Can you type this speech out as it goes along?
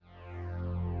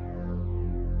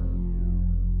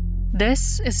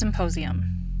This is Symposium.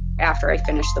 After I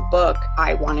finished the book,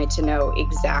 I wanted to know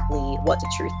exactly what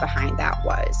the truth behind that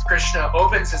was. Krishna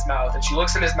opens his mouth and she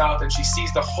looks in his mouth and she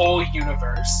sees the whole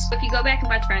universe. If you go back and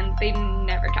watch Friends, they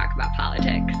never talk about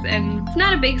politics. And it's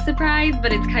not a big surprise,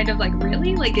 but it's kind of like,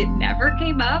 really? Like, it never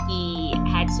came up? He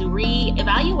had to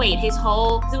reevaluate his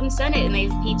whole student senate, and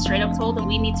he straight up told them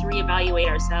we need to reevaluate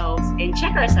ourselves and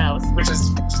check ourselves. Which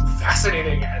is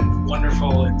fascinating and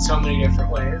wonderful in so many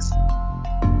different ways.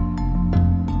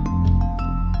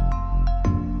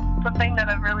 Something that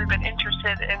I've really been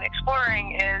interested in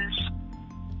exploring is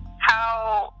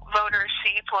how voters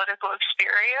see political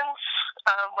experience,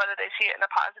 whether they see it in a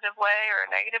positive way or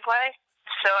a negative way.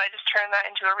 So I just turned that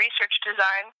into a research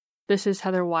design. This is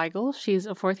Heather Weigel. She's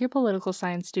a fourth-year political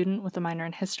science student with a minor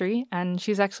in history, and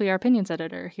she's actually our opinions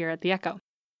editor here at The Echo.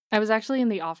 I was actually in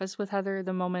the office with Heather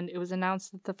the moment it was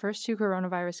announced that the first 2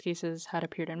 coronavirus cases had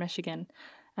appeared in Michigan,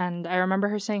 and I remember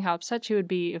her saying how upset she would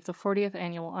be if the 40th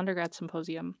annual undergrad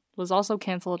symposium was also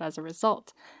canceled as a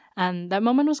result. And that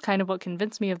moment was kind of what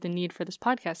convinced me of the need for this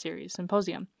podcast series,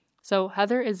 Symposium. So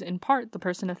Heather is in part the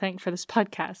person to thank for this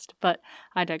podcast, but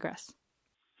I digress.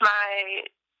 My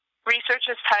research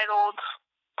is titled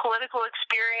Political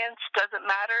Experience Doesn't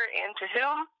Matter and to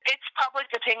Whom. It's public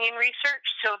opinion research,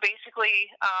 so basically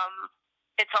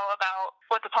it's all about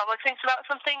what the public thinks about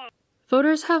something.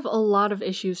 Voters have a lot of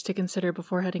issues to consider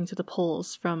before heading to the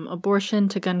polls, from abortion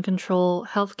to gun control,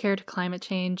 healthcare to climate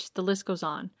change, the list goes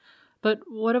on. But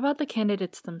what about the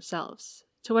candidates themselves?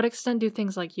 To what extent do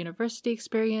things like university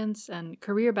experience and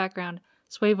career background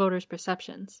sway voters'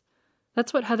 perceptions?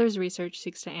 That's what Heather's research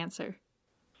seeks to answer.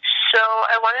 So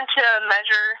I wanted to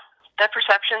measure the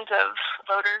perceptions of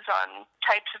voters on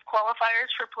types of qualifiers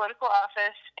for political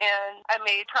office, and I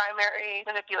made primary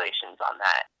manipulations on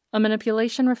that. A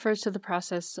manipulation refers to the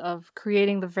process of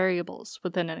creating the variables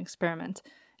within an experiment.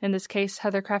 In this case,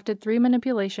 Heather crafted 3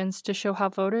 manipulations to show how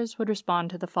voters would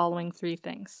respond to the following 3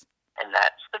 things. And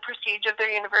that's the prestige of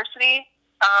their university,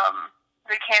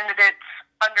 the candidate's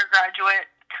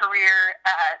undergraduate career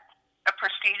at a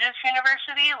prestigious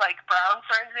university like Brown,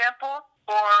 for example,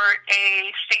 or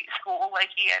a state school like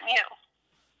EMU,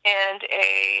 and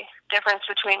a difference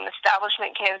between an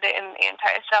establishment candidate and an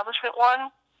anti-establishment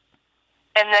one,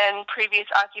 and then previous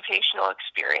occupational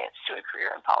experience to a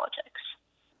career in politics.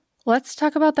 Let's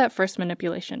talk about that first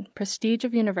manipulation, prestige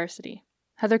of university.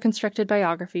 Heather constructed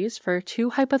biographies for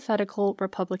 2 hypothetical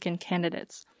Republican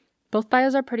candidates. Both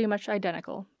bios are pretty much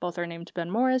identical. Both are named Ben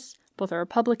Morris, both are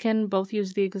Republican, both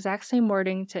use the exact same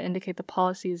wording to indicate the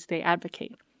policies they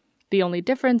advocate. The only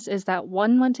difference is that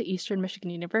one went to Eastern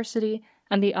Michigan University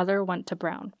and the other went to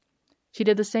Brown. She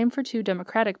did the same for 2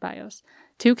 Democratic bios.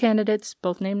 2 candidates,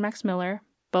 both named Max Miller,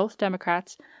 both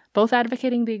Democrats, both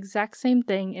advocating the exact same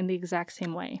thing in the exact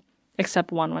same way,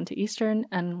 except one went to Eastern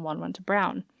and one went to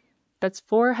Brown. That's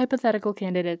 4 hypothetical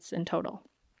candidates in total.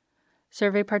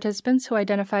 Survey participants who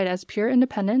identified as pure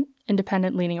independent,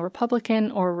 independent-leaning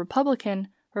Republican, or Republican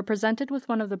were presented with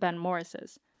one of the Ben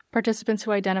Morrises. Participants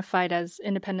who identified as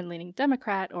independent-leaning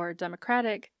Democrat or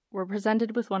Democratic were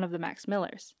presented with one of the Max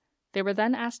Millers. They were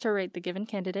then asked to rate the given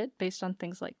candidate based on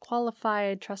things like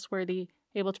qualified, trustworthy,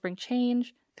 able to bring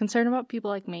change, concerned about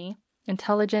people like me,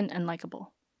 intelligent, and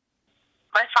likable.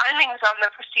 My findings on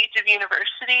the prestige of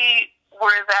university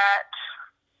were that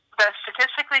the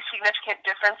statistically significant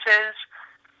differences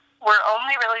were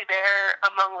only really there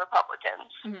among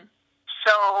Republicans. Mm-hmm.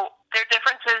 So their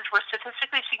differences were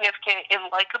statistically significant in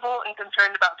likable and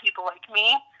concerned about people like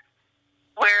me,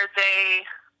 where they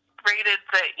rated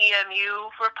the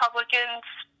EMU Republicans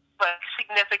like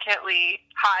significantly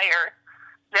higher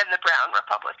than the Brown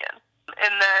Republican.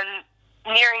 And then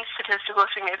nearing statistical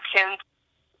significance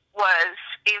was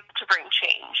able to bring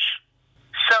change.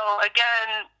 So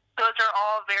again, those are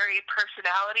all very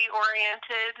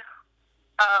personality-oriented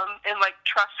and like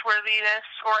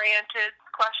trustworthiness-oriented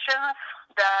questions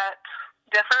that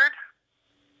differed.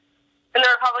 And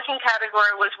the Republican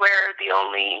category was where the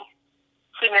only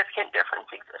significant difference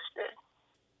existed.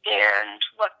 And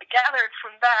what I gathered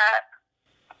from that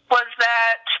was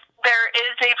that there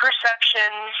is a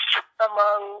perception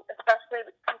among especially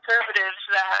the conservatives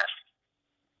that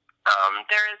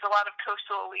there is a lot of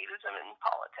coastal elitism in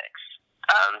politics.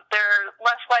 They're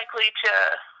less likely to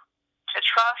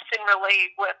trust and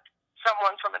relate with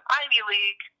someone from an Ivy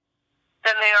League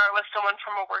than they are with someone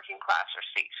from a working class or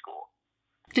state school.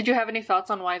 Did you have any thoughts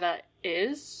on why that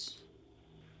is?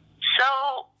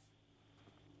 So,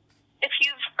 if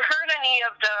you've heard any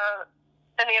of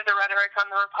the rhetoric on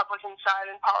the Republican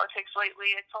side in politics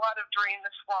lately, it's a lot of drain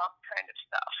the swamp kind of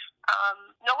stuff.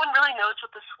 No one really knows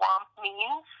what the swamp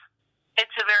means.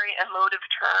 It's a very emotive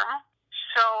term.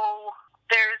 So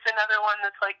there's another one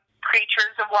that's like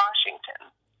Preachers of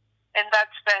Washington, and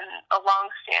that's been a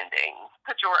long-standing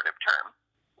pejorative term.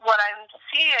 What I'm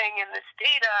seeing in this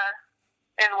data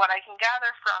and what I can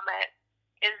gather from it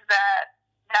is that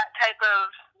that type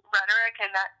of rhetoric and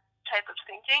that type of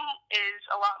thinking is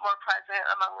a lot more present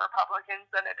among Republicans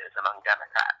than it is among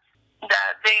Democrats.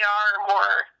 That they are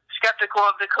more skeptical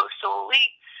of the coastal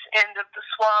elites and of the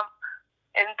swamp,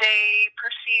 and they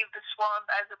perceive the swamp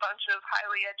as a bunch of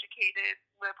highly educated,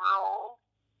 liberal,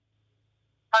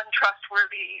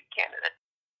 untrustworthy candidates.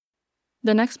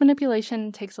 The next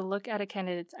manipulation takes a look at a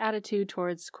candidate's attitude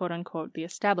towards quote-unquote the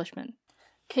establishment.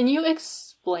 Can you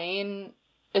explain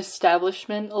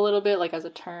establishment a little bit, like as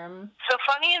a term? So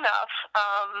funny enough,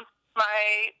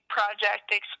 my project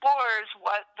explores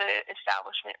what the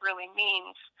establishment really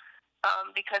means,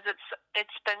 because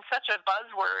it's been such a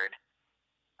buzzword,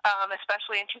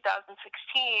 especially in 2016.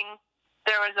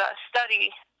 There was a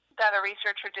study that a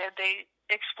researcher did. They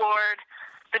explored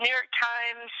the New York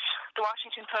Times, the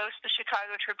Washington Post, the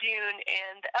Chicago Tribune,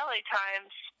 and the LA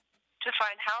Times to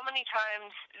find how many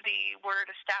times the word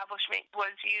establishment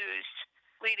was used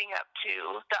leading up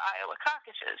to the Iowa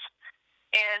caucuses.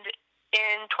 And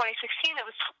in 2016, it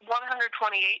was 128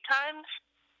 times,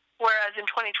 whereas in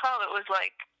 2012, it was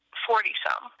like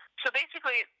 40-some. So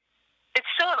basically, it's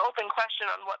still an open question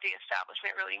on what the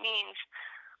establishment really means.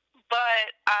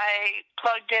 But I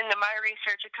plugged into my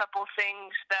research a couple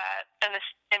things that an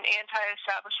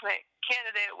anti-establishment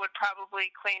candidate would probably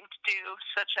claim to do,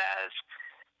 such as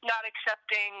not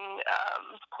accepting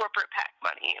corporate PAC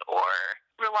money or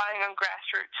relying on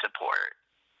grassroots support.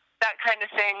 That kind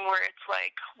of thing where it's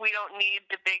like, we don't need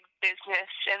the big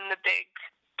business and the big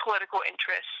political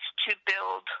interests to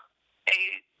build a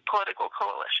political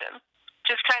coalition.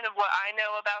 Just kind of what I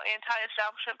know about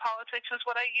anti-establishment politics is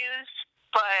what I use.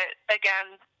 But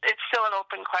again, it's still an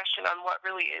open question on what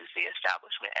really is the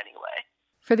establishment anyway.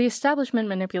 For the establishment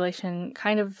manipulation,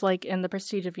 kind of like in the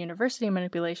prestige of university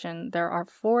manipulation, there are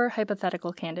 4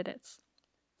 hypothetical candidates.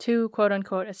 2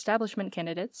 quote-unquote establishment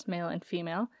candidates, male and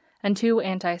female, and 2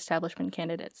 anti-establishment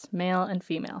candidates, male and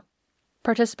female.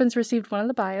 Participants received one of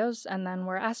the bios and then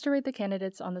were asked to rate the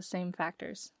candidates on the same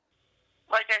factors.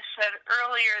 Like I said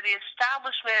earlier, the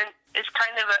establishment is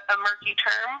kind of a murky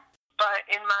term, but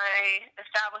in my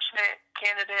establishment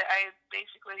candidate, I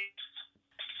basically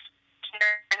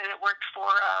worked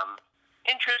for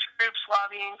interest groups,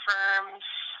 lobbying firms,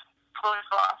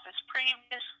 political office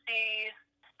previously,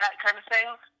 that kind of thing.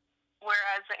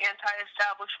 Whereas the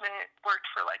anti-establishment worked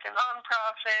for like a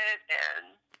nonprofit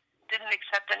and didn't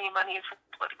accept any money from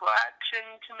political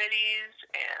action committees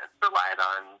and relied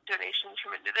on donations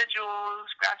from individuals,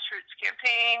 grassroots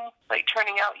campaign, like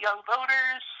turning out young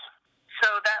voters. So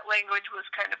that language was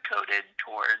kind of coded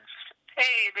towards,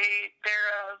 hey,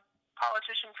 they're a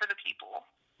politician for the people.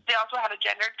 They also had a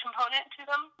gendered component to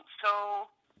them. So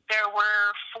there were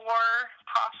 4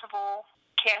 possible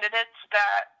candidates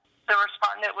that the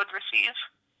respondent would receive,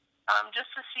 just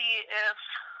to see if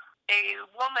a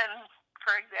woman,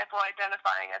 for example,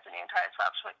 identifying as an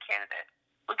anti-establishment candidate,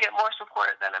 would get more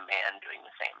support than a man doing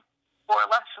the same, or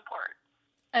less support.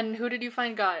 And who did you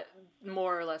find got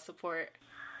more or less support?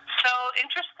 So,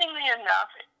 interestingly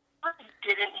enough, it really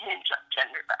didn't hinge on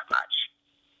gender that much,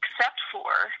 except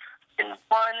for, in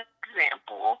one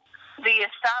example, the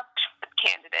establishment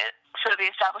candidate, so the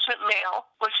establishment male,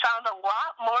 was found a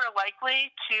lot more likely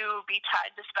to be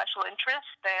tied to special interests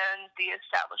than the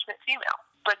establishment female.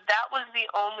 But that was the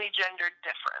only gender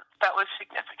difference that was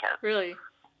significant. Really?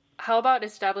 How about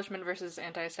establishment versus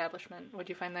anti-establishment? What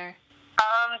do you find there?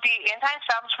 The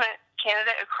anti-establishment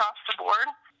candidate across the board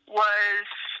was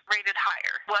rated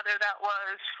higher, whether that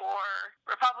was for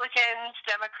Republicans,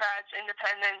 Democrats,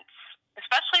 Independents,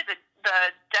 especially the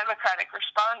Democratic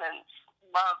respondents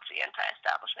loved the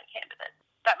anti-establishment candidate.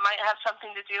 That might have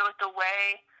something to do with the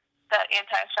way that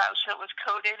anti-establishment was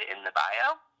coded in the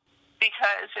bio,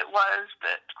 because it was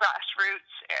the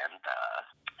grassroots and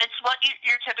it's what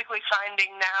you're typically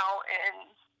finding now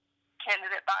in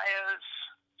candidate bios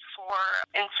for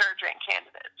insurgent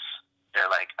candidates. They're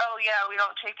like, oh yeah, we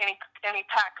don't take any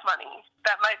PAC money.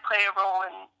 That might play a role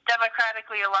in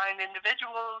democratically aligned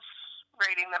individuals,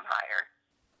 rating them higher.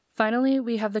 Finally,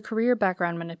 we have the career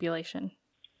background manipulation.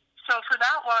 So for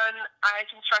that one, I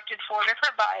constructed 4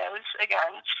 different bios.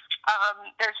 Again,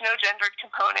 there's no gendered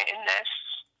component in this,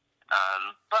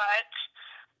 but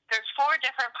there's 4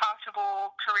 different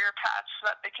possible career paths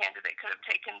that the candidate could have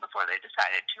taken before they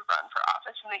decided to run for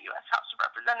office in the U.S. House of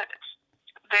Representatives.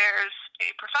 There's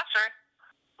a professor,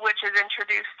 which is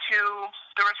introduced to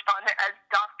the respondent as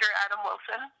Dr. Adam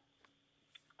Wilson.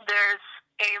 There's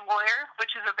a a lawyer,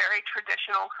 which is a very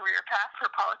traditional career path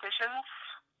for politicians.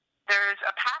 There's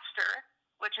a pastor,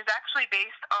 which is actually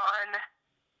based on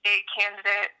a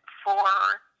candidate for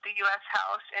the U.S.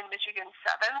 House in Michigan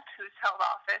 7th, who's held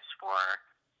office for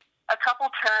a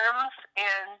couple terms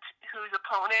and whose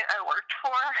opponent I worked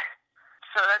for.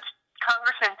 So that's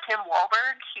Congressman Tim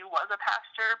Walberg. He was a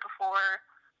pastor before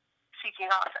seeking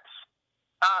office.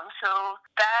 So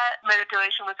that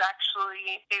manipulation was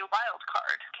actually a wild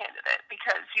card candidate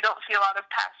because you don't see a lot of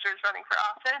pastors running for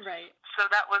office. Right. So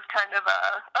that was kind of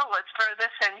let's throw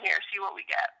this in here, see what we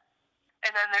get.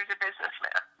 And then there's a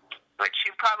businessman, which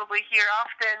you probably hear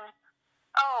often,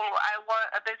 I want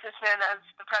a businessman as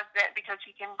the president because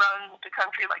he can run the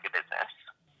country like a business.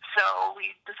 So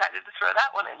we decided to throw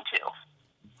that one in too.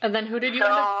 And then who did you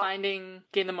end up finding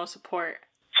gained the most support?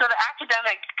 So the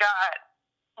academic got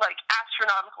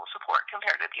astronomical support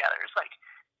compared to the others.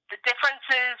 The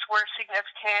differences were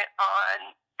significant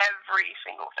on every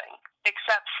single thing,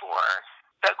 except for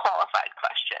the qualified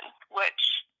question, which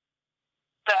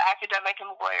the academic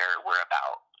and lawyer were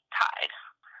about tied.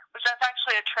 Which that's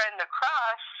actually a trend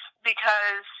across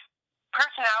because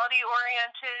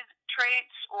personality-oriented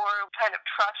traits or kind of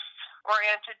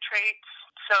trust-oriented traits,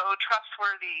 so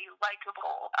trustworthy,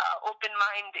 likable,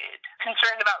 open-minded,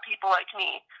 concerned about people like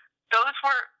me, those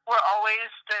were always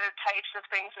the types of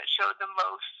things that showed the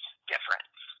most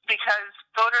difference. Because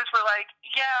voters were like,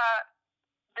 yeah,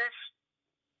 this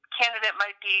candidate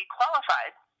might be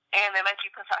qualified and they might be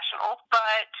professional,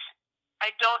 but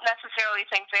I don't necessarily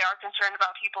think they are concerned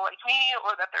about people like me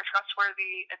or that they're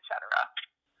trustworthy, etc.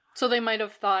 So they might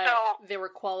have thought they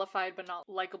were qualified but not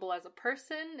likable as a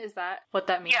person? Is that what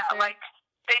that means? Yeah,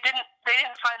 they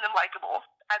didn't find them likable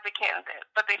as a candidate,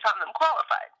 but they found them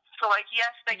qualified. So yes,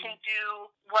 they can do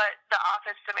what the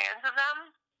office demands of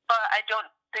them, but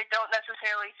they don't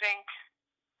necessarily think,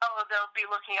 they'll be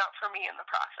looking out for me in the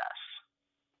process.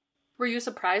 Were you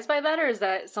surprised by that, or is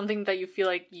that something that you feel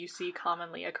like you see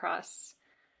commonly across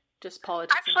just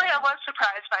politics? Actually, I was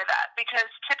surprised by that, because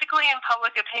typically in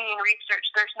public opinion research,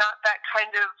 there's not that kind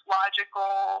of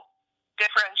logical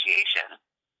differentiation.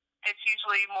 It's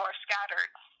usually more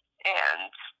scattered, and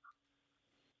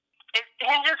it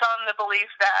hinges on the belief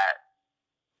that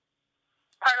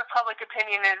part of public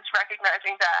opinion is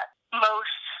recognizing that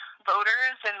most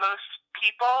voters and most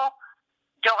people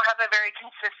don't have a very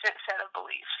consistent set of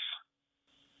beliefs.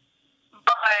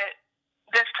 But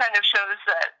this kind of shows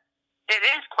that it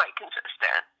is quite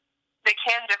consistent. They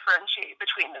can differentiate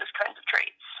between those kinds of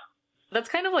traits. That's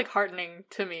kind of heartening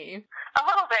to me. A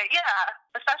little bit, yeah.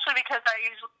 Especially because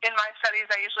in my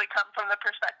studies, I usually come from the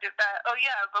perspective that,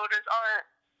 voters aren't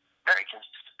very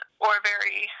consistent or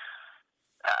very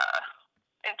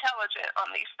intelligent on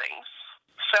these things.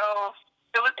 So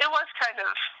it was kind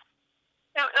of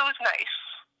it was nice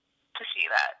to see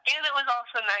that, and it was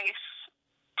also nice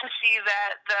to see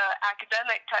that the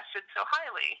academic tested so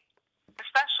highly,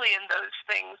 especially in those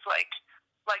things like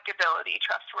likability,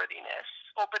 trustworthiness,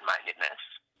 open-mindedness,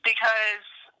 because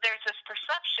there's this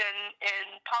perception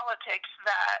in politics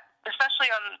that, especially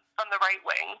on the right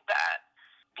wing, that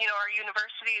our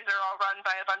universities are all run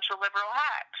by a bunch of liberal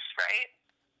hacks, right?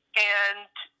 And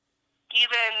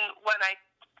even when I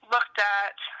looked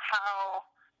at how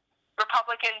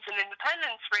Republicans and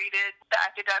independents rated the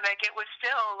academic, it was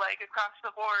still across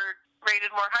the board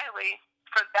rated more highly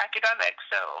for the academic.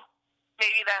 So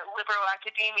maybe that liberal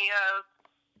academia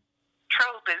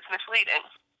trope is misleading.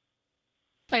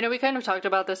 I know we kind of talked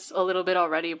about this a little bit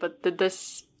already, but did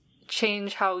this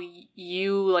change how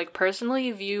you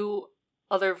personally view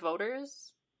other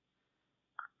voters?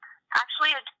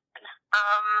 Actually, it did.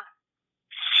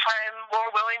 I'm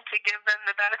more willing to give them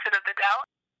the benefit of the doubt,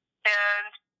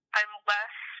 and I'm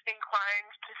less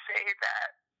inclined to say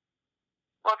that,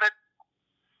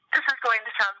 this is going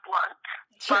to sound blunt,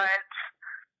 sure, but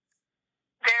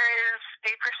there is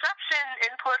a perception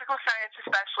in political science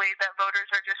especially that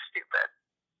voters are just stupid.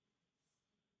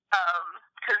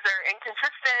 Because they're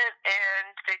inconsistent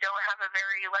and they don't have a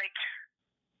very,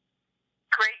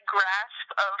 great grasp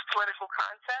of political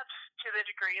concepts to the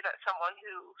degree that someone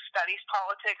who studies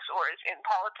politics or is in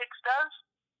politics does.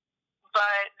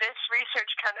 But this research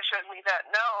kind of showed me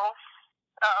that no,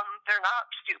 they're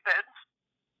not stupid.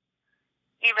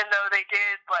 Even though they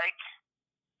did,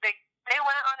 they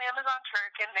went on Amazon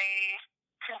Turk and they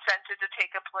consented to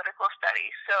take a political study.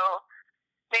 So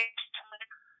they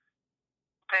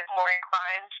a bit more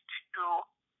inclined to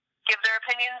give their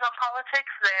opinions on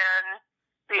politics than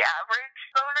the average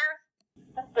voter.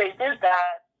 If they did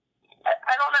that,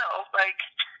 I don't know.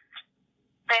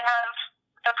 They have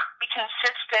a pretty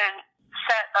consistent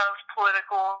set of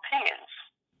political opinions.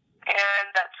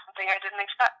 and that's something I didn't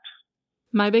expect.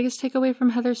 My biggest takeaway from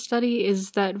Heather's study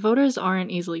is that voters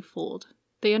aren't easily fooled.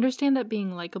 They understand that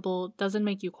being likable doesn't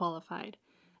make you qualified,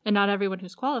 and not everyone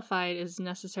who's qualified is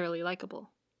necessarily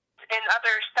likable. In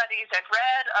other studies I've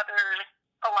read,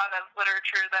 a lot of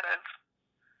literature that I've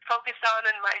focused on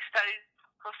in my study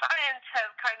of science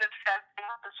have kind of said the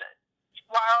opposite.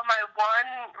 While my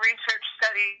one research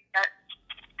study that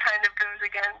kind of goes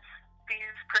against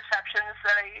these perceptions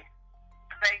that I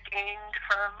gained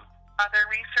from other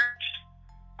research,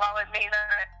 while it may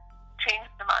not change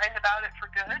the mind about it for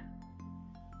good,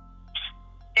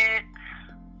 it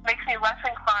makes me less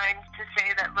inclined to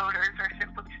say that voters are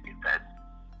simply stupid.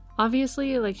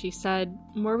 Obviously, like she said,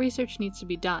 more research needs to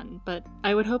be done, but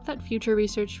I would hope that future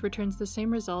research returns the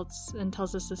same results and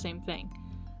tells us the same thing.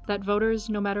 That voters,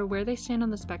 no matter where they stand on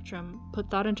the spectrum, put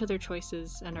thought into their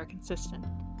choices and are consistent.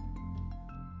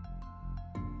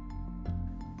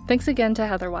 Thanks again to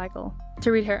Heather Weigel.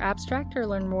 To read her abstract or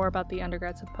learn more about the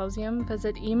undergrad symposium,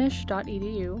 visit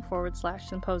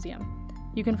emish.edu/symposium.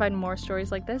 You can find more stories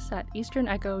like this at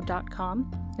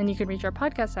easternecho.com, and you can reach our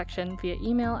podcast section via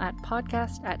email at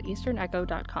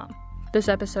podcast@easternecho.com. This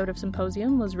episode of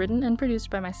Symposium was written and produced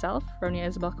by myself, Ronia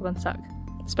Isabel Kabansug.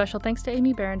 Special thanks to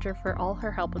Amy Berenger for all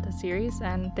her help with the series,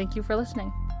 and thank you for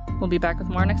listening. We'll be back with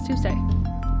more next Tuesday.